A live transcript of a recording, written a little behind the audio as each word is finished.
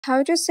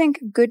How to sync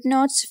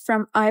GoodNotes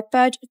from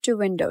iPad to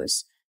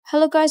Windows.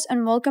 Hello guys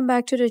and welcome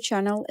back to the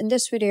channel. In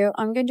this video,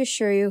 I'm going to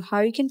show you how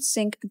you can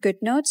sync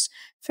GoodNotes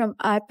from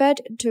iPad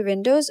to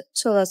Windows.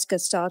 So let's get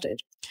started.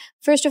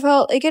 First of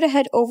all, you gotta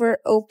head over,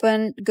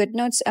 open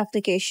GoodNotes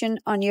application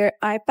on your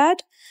iPad,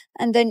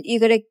 and then you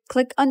gotta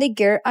click on the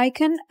gear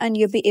icon and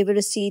you'll be able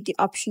to see the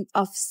option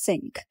of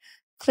sync.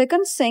 Click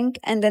on sync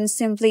and then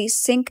simply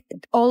sync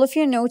all of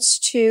your notes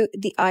to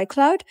the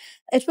iCloud.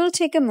 It will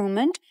take a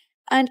moment.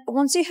 And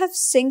once you have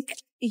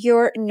synced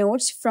your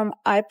notes from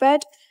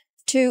iPad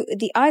to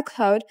the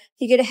iCloud,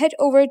 you gotta head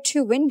over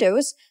to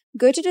Windows,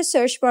 go to the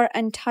search bar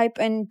and type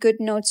in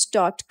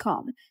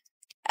goodnotes.com.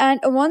 And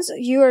once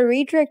you are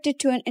redirected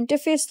to an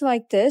interface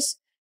like this,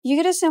 you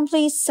gotta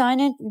simply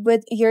sign in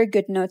with your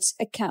GoodNotes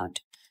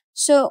account.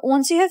 So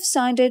once you have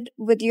signed in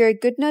with your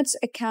GoodNotes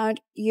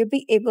account, you'll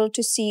be able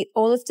to see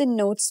all of the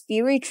notes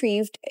be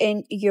retrieved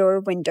in your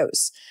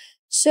Windows.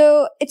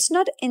 So it's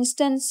not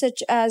instant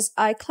such as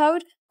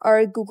iCloud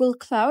or Google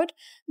Cloud,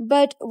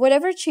 but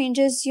whatever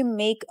changes you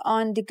make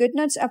on the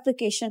GoodNotes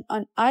application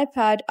on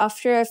iPad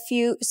after a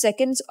few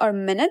seconds or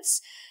minutes,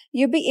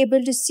 you'll be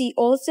able to see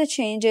all of the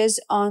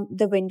changes on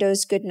the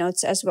Windows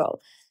GoodNotes as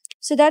well.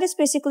 So that is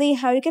basically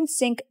how you can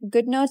sync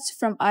GoodNotes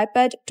from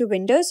iPad to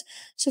Windows.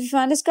 So if you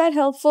found this guide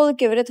helpful,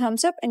 give it a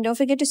thumbs up and don't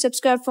forget to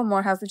subscribe for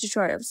more helpful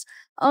tutorials.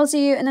 I'll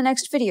see you in the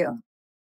next video.